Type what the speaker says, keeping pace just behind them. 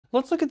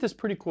Let's look at this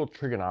pretty cool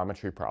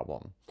trigonometry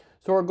problem.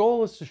 So our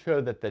goal is to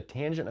show that the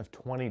tangent of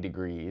 20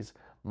 degrees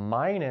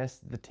minus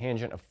the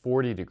tangent of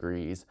 40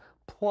 degrees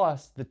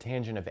plus the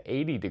tangent of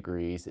 80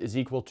 degrees is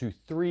equal to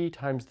 3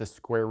 times the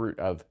square root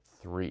of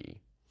 3.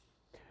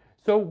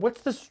 So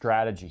what's the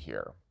strategy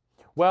here?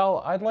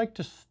 Well, I'd like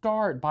to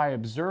start by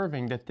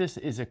observing that this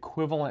is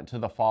equivalent to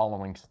the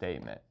following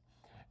statement.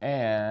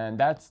 And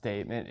that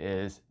statement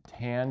is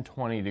tan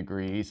 20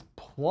 degrees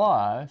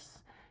plus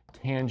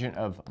tangent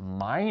of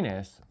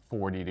minus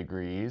 40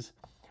 degrees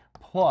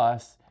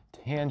plus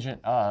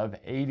tangent of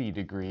 80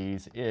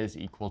 degrees is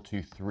equal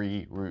to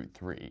 3 root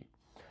 3.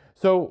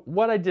 So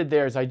what I did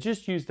there is I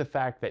just used the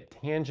fact that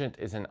tangent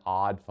is an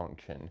odd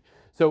function.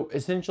 So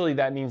essentially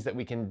that means that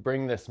we can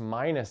bring this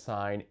minus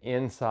sign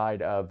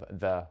inside of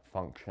the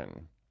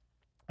function.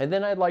 And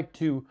then I'd like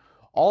to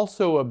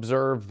also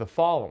observe the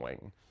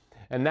following.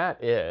 And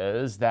that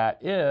is that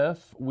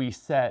if we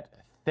set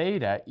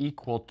theta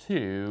equal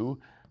to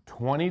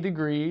 20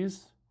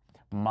 degrees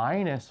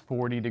minus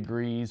 40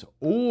 degrees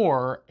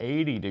or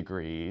 80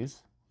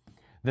 degrees,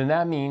 then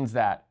that means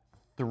that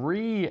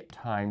 3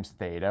 times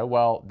theta,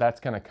 well, that's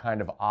going to kind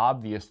of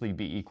obviously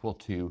be equal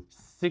to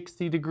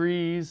 60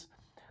 degrees,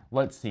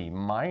 let's see,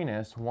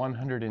 minus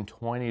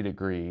 120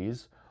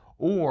 degrees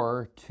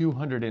or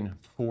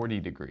 240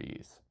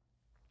 degrees.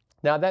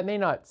 Now that may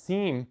not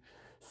seem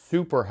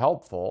super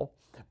helpful,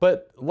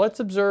 but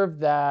let's observe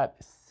that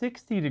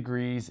 60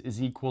 degrees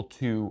is equal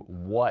to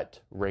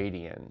what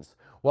radians?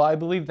 Well, I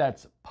believe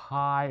that's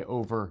pi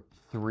over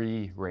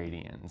 3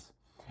 radians.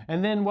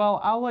 And then,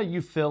 well, I'll let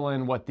you fill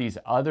in what these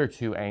other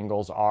two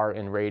angles are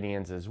in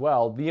radians as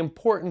well. The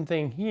important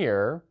thing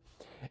here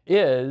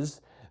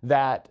is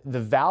that the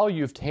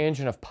value of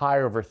tangent of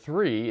pi over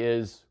 3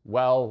 is,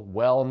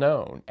 well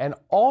known. And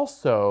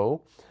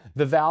also,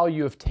 the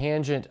value of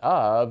tangent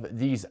of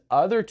these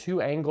other two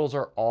angles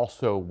are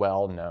also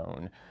well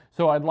known.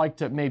 So I'd like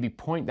to maybe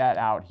point that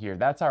out here.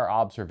 That's our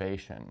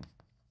observation,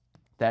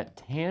 that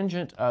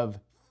tangent of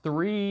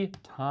 3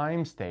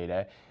 times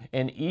theta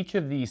in each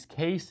of these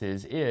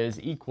cases is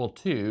equal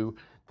to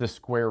the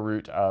square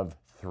root of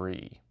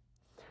 3.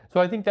 So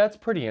I think that's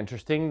pretty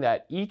interesting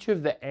that each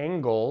of the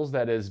angles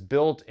that is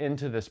built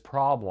into this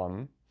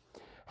problem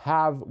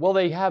have, well,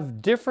 they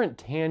have different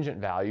tangent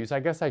values.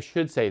 I guess I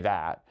should say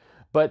that.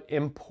 But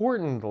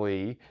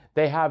importantly,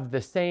 they have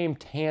the same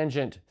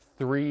tangent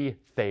 3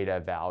 theta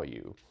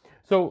value.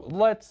 So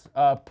let's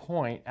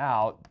point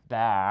out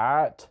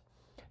that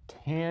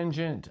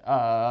tangent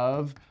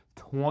of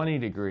 20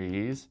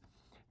 degrees,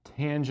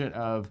 tangent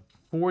of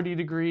 40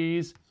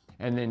 degrees,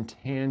 and then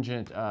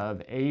tangent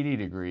of 80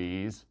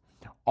 degrees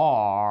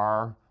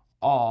are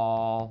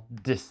all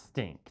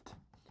distinct.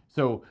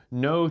 So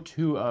no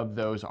two of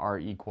those are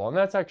equal. And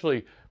that's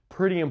actually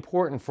pretty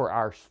important for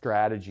our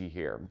strategy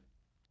here.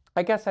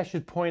 I guess I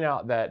should point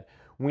out that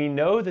we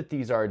know that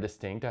these are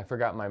distinct. I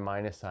forgot my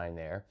minus sign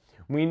there.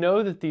 We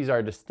know that these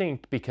are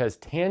distinct because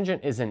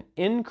tangent is an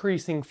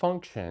increasing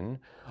function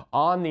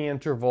on the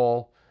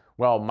interval,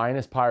 well,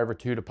 minus pi over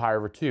 2 to pi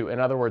over 2. In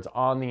other words,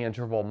 on the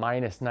interval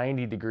minus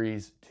 90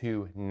 degrees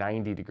to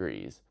 90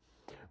 degrees.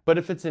 But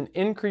if it's an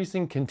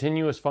increasing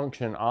continuous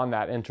function on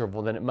that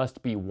interval, then it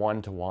must be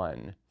 1 to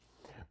 1.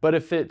 But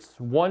if it's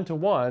 1 to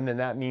 1, then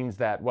that means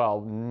that,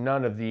 well,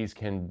 none of these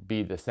can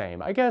be the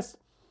same. I guess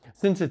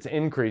since it's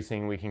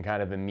increasing, we can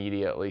kind of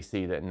immediately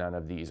see that none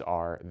of these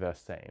are the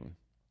same.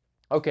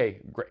 Okay,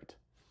 great.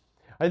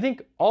 I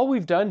think all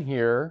we've done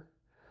here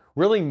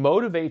really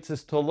motivates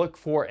us to look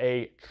for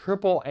a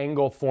triple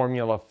angle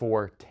formula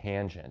for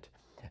tangent.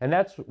 And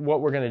that's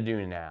what we're going to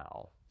do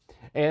now.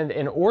 And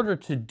in order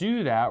to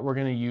do that, we're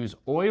going to use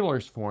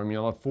Euler's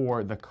formula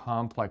for the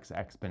complex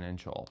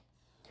exponential.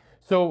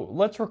 So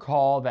let's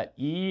recall that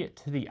e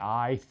to the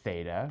I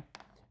theta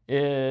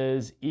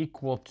is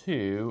equal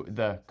to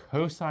the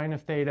cosine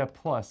of theta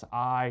plus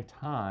I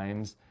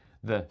times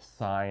the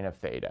sine of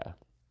theta.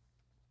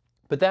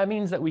 But that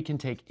means that we can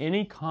take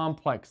any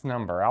complex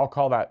number, I'll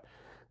call that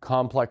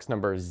complex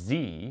number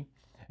z,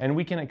 and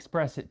we can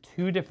express it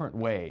two different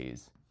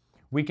ways.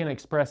 We can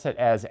express it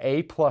as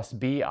a plus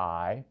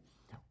bi,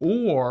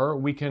 or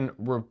we can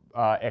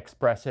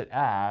express it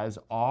as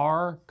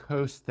r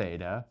cos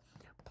theta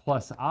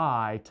plus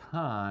I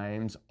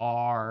times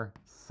r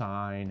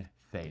sine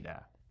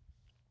theta.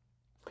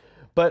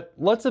 But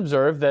let's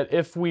observe that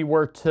if we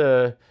were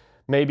to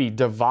maybe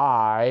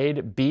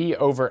divide b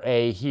over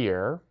a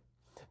here,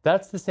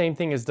 that's the same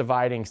thing as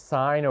dividing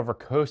sine over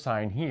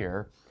cosine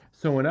here.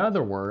 So in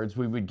other words,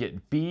 we would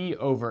get b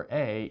over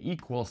a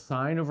equals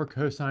sine over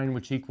cosine,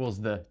 which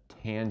equals the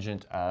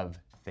tangent of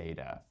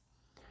theta.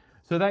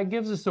 So that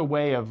gives us a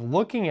way of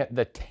looking at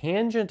the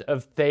tangent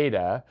of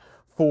theta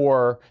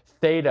for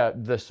theta,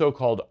 the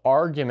so-called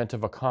argument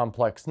of a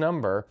complex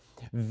number,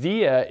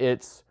 via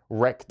its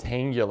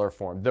rectangular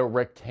form, the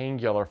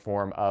rectangular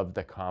form of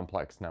the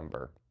complex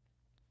number.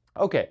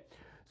 Okay,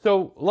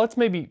 so let's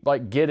maybe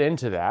get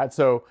into that.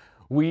 So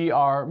we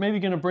are maybe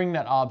going to bring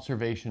that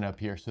observation up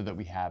here so that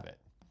we have it.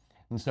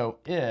 And so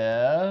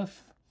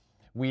if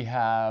we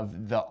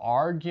have the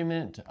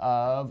argument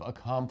of a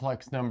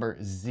complex number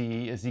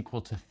z is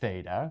equal to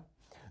theta.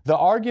 The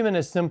argument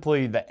is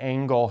simply the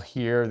angle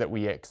here that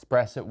we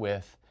express it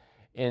with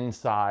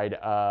inside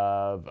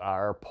of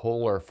our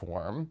polar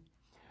form.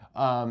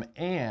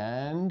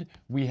 And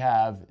we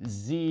have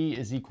z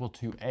is equal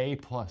to a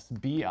plus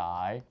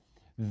bi.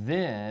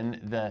 Then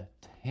the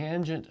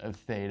tangent of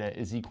theta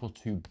is equal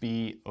to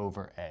b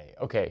over a.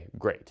 Okay,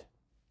 great.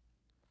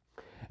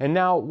 And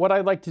now what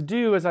I'd like to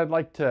do is I'd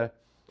like to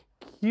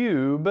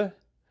cube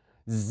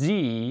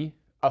z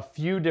a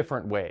few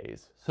different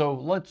ways. So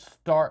let's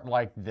start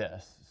like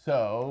this.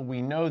 So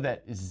we know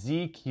that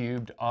z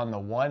cubed on the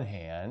one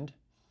hand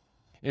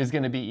is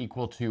going to be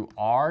equal to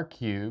r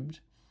cubed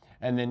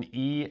and then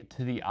e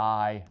to the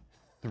I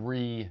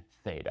 3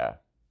 theta.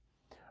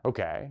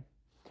 Okay.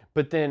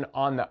 But then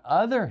on the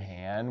other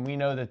hand, we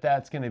know that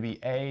that's going to be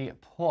a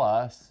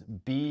plus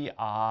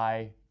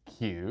bi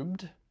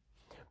cubed.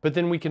 But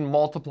then we can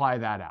multiply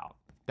that out.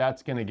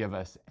 That's going to give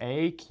us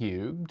a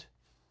cubed.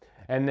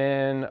 And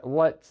then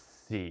let's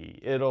see,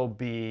 it'll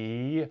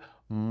be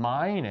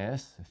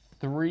minus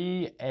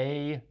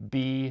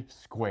 3ab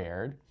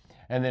squared.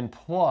 And then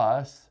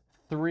plus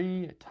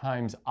 3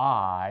 times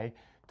I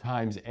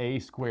times a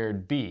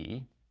squared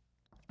b.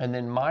 And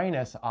then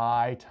minus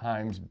I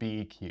times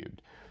b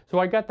cubed. So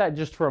I got that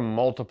just from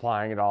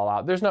multiplying it all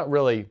out. There's not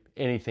really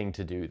anything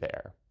to do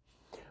there.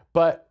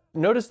 But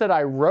notice that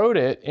I wrote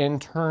it in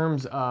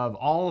terms of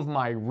all of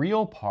my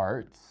real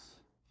parts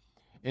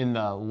in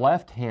the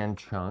left-hand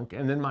chunk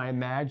and then my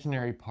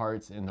imaginary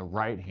parts in the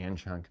right-hand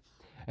chunk.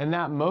 And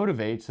that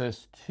motivates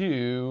us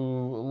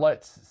to,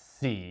 let's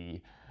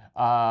see,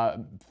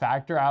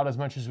 factor out as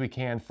much as we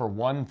can for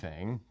one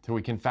thing. So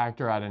we can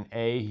factor out an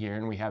a here,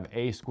 and we have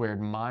a squared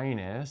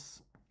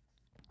minus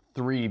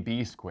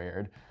 3b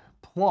squared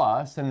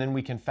plus, and then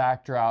we can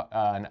factor out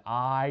an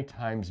I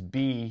times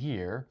b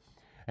here,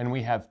 and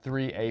we have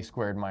 3a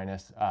squared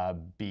minus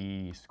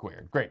b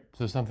squared. Great,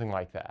 so something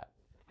like that.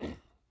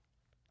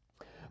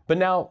 But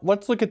now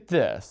let's look at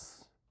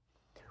this.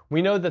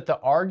 We know that the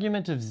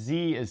argument of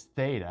z is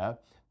theta.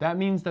 That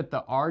means that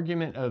the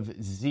argument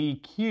of z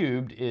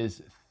cubed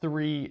is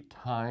 3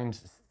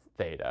 times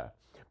theta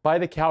by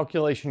the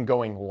calculation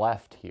going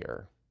left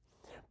here.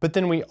 But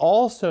then we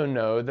also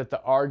know that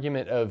the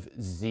argument of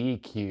z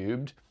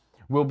cubed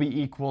will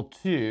be equal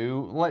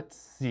to, let's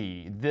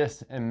see,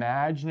 this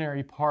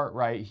imaginary part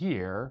right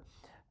here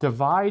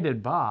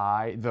divided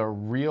by the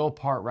real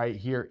part right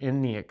here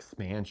in the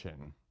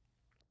expansion.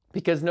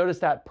 Because notice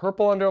that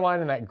purple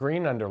underline and that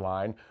green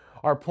underline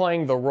are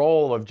playing the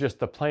role of just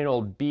the plain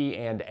old b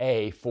and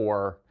a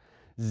for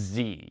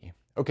z.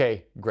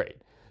 Okay,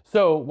 great.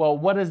 So, well,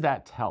 what does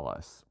that tell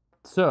us?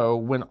 So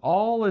when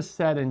all is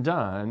said and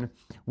done,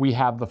 we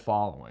have the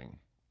following.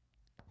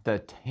 The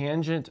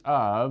tangent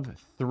of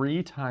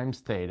 3 times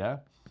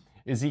theta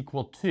is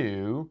equal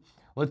to,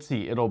 let's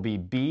see, it'll be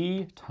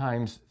b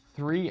times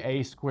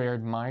 3a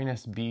squared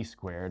minus b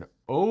squared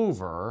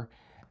over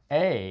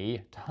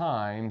a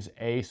times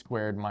a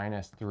squared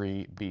minus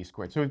 3b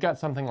squared. So we've got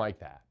something like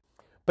that.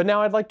 But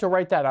now I'd like to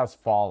write that as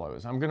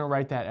follows. I'm going to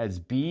write that as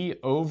b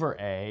over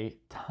a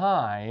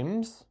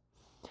times,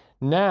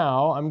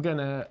 now I'm going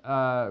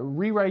to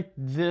rewrite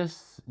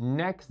this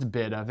next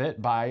bit of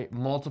it by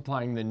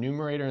multiplying the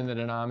numerator and the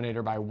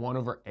denominator by 1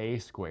 over a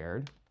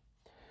squared.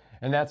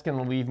 And that's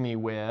going to leave me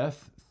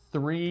with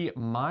 3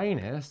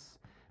 minus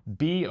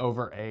b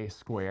over a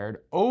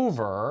squared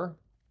over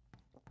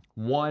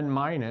 1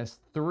 minus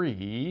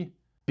 3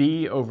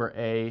 b over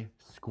a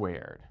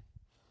squared.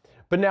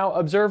 But now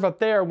observe up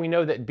there, we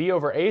know that b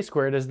over a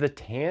squared is the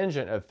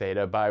tangent of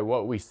theta by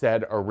what we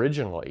said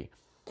originally.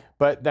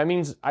 But that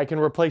means I can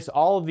replace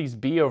all of these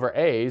b over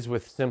a's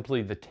with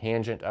simply the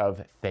tangent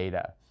of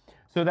theta.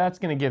 So that's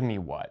going to give me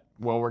what?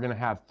 Well, we're going to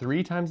have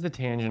 3 times the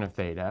tangent of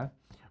theta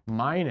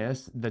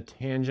minus the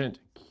tangent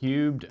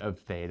cubed of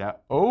theta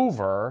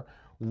over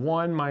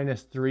 1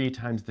 minus 3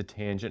 times the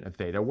tangent of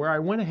theta, where I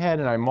went ahead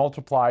and I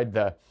multiplied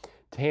the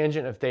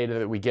tangent of theta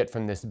that we get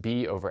from this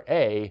b over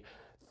a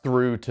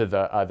through to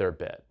the other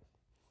bit.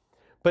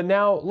 But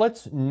now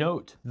let's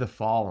note the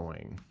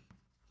following,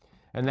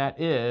 and that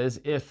is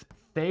if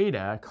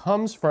theta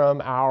comes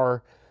from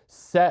our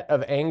set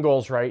of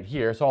angles right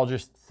here, so I'll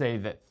just say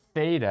that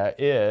theta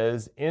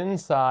is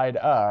inside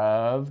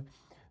of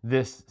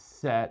this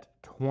set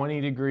 20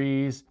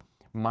 degrees,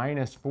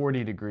 minus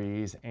 40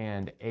 degrees,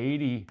 and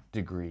 80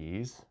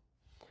 degrees,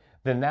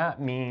 then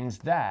that means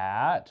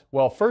that,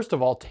 well, first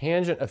of all,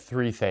 tangent of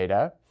 3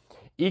 theta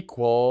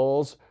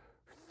equals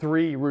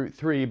 3 root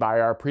 3 by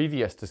our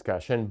previous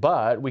discussion,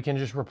 but we can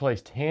just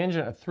replace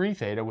tangent of 3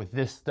 theta with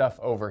this stuff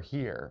over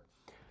here.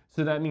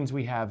 So that means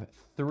we have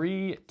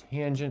 3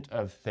 tangent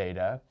of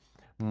theta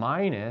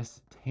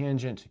minus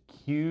tangent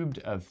cubed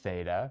of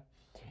theta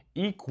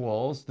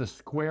equals the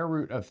square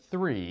root of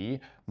 3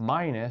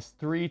 minus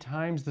 3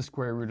 times the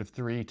square root of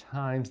 3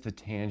 times the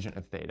tangent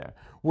of theta,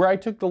 where I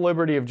took the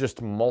liberty of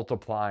just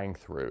multiplying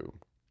through.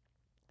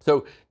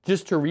 So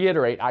just to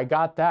reiterate, I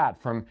got that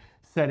from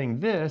setting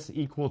this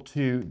equal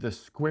to the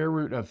square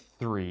root of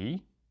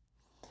 3,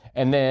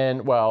 and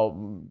then,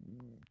 well,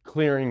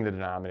 clearing the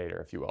denominator,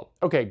 if you will.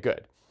 Okay,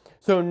 good.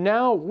 So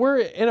now we're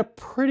in a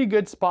pretty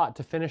good spot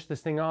to finish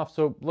this thing off,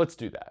 so let's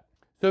do that.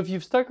 So if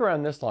you've stuck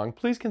around this long,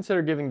 please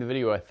consider giving the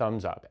video a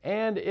thumbs up.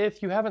 And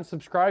if you haven't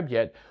subscribed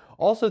yet,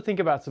 also think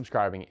about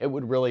subscribing. It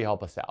would really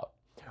help us out.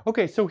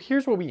 Okay, so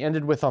here's what we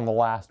ended with on the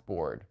last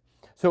board.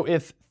 So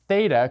if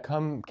theta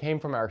came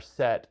from our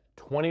set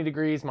 20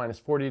 degrees minus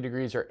 40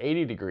 degrees or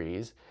 80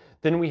 degrees,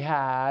 then we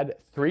had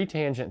 3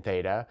 tangent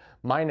theta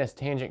minus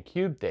tangent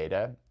cubed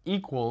theta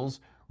equals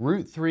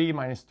root 3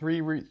 minus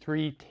 3 root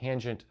 3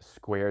 tangent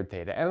squared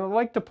theta. And I'd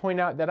like to point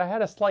out that I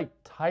had a slight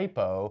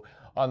typo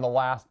on the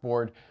last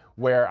board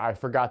where I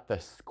forgot the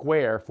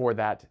square for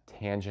that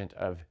tangent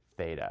of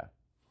theta.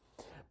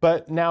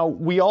 But now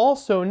we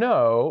also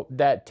know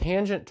that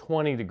tangent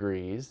 20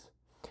 degrees,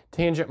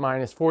 tangent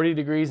minus 40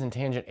 degrees, and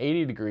tangent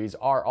 80 degrees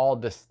are all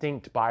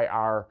distinct by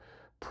our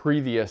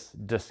previous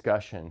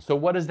discussion. So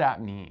what does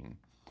that mean?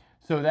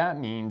 So that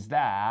means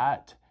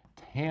that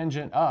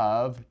tangent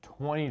of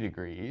 20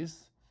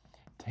 degrees,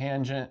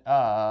 tangent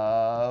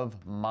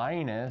of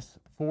minus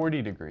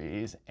 40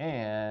 degrees,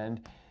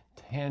 and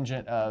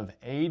tangent of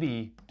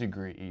 80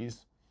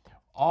 degrees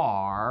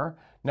are,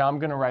 now I'm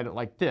going to write it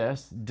like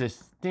this,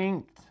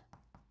 distinct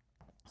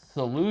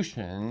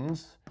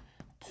solutions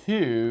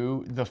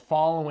to the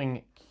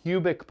following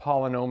cubic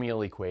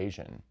polynomial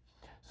equation.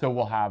 So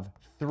we'll have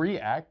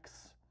 3x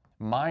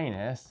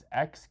minus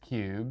x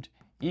cubed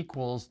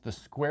equals the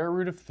square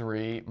root of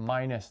 3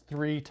 minus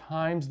 3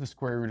 times the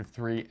square root of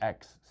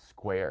 3x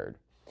squared.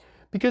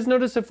 Because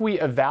notice if we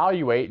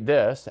evaluate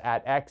this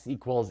at x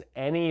equals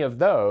any of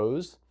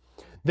those,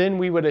 then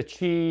we would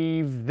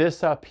achieve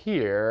this up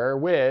here,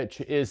 which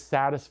is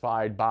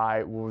satisfied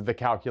by the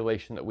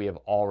calculation that we have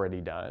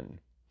already done.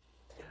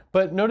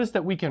 But notice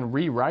that we can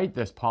rewrite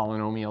this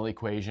polynomial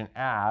equation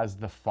as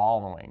the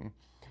following.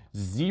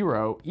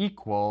 0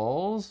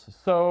 equals,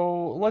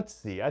 so let's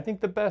see, I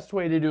think the best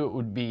way to do it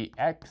would be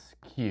x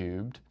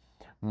cubed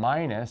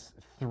minus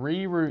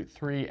 3 root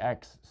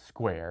 3x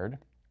squared,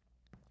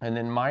 and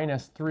then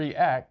minus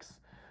 3x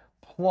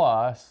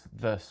plus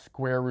the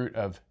square root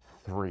of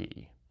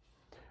 3.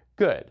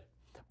 Good.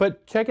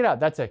 But check it out,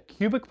 that's a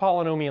cubic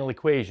polynomial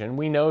equation.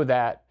 We know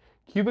that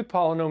cubic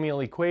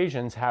polynomial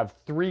equations have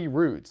 3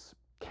 roots,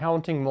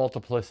 counting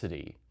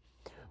multiplicity.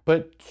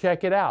 But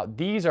check it out,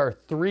 these are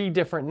 3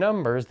 different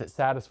numbers that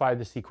satisfy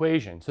this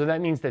equation. So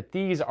that means that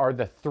these are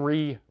the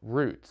 3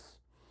 roots.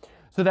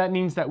 So that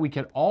means that we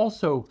could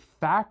also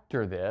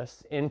factor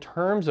this in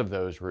terms of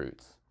those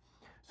roots.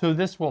 So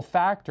this will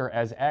factor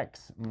as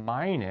x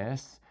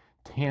minus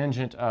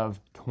tangent of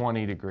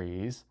 20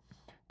 degrees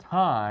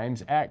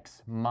times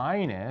x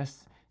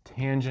minus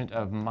tangent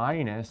of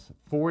minus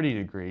 40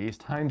 degrees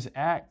times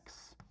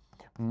x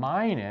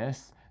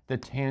minus the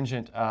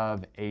tangent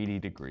of 80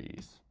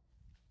 degrees.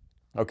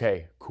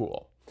 Okay,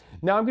 cool.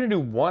 Now I'm going to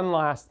do one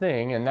last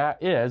thing, and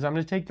that is I'm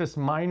going to take this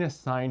minus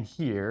sign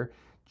here,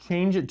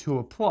 change it to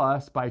a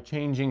plus by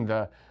changing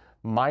the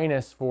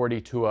minus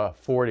 40 to a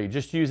 40,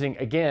 just using,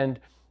 again,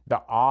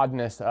 the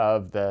oddness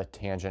of the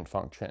tangent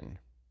function.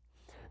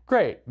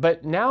 Great,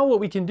 but now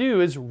what we can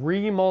do is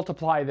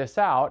re-multiply this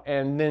out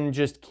and then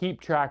just keep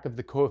track of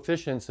the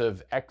coefficients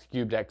of x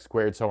cubed, x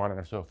squared, so on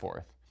and so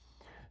forth.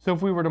 So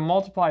if we were to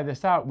multiply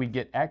this out, we'd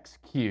get x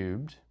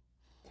cubed,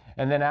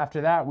 and then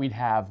after that we'd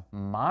have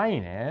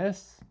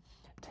minus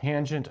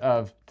tangent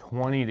of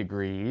 20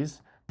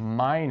 degrees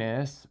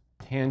minus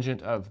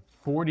tangent of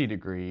 40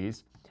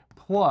 degrees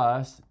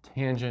plus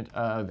tangent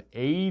of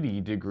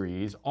 80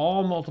 degrees,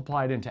 all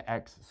multiplied into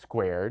x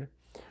squared.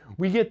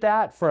 We get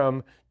that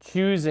from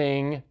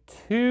choosing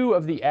 2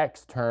 of the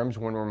x terms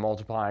when we're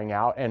multiplying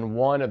out and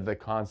 1 of the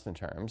constant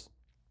terms.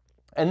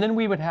 And then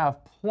we would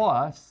have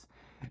plus,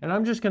 and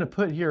I'm just going to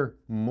put here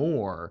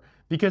more,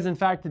 because in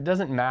fact it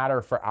doesn't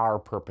matter for our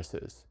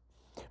purposes.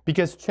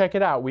 Because check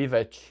it out, we've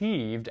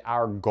achieved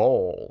our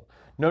goal.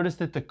 Notice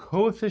that the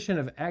coefficient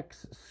of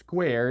x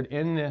squared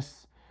in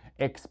this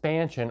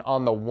expansion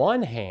on the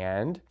one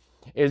hand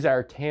is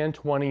our tan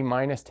 20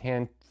 minus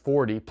tan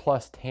 40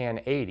 plus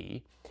tan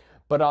 80.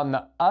 But on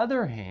the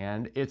other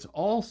hand, it's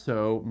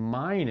also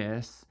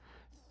minus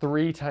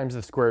 3 times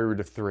the square root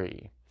of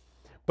 3.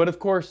 But of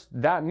course,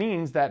 that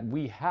means that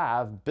we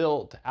have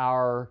built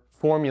our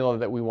formula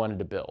that we wanted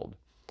to build.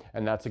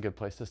 And that's a good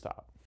place to stop.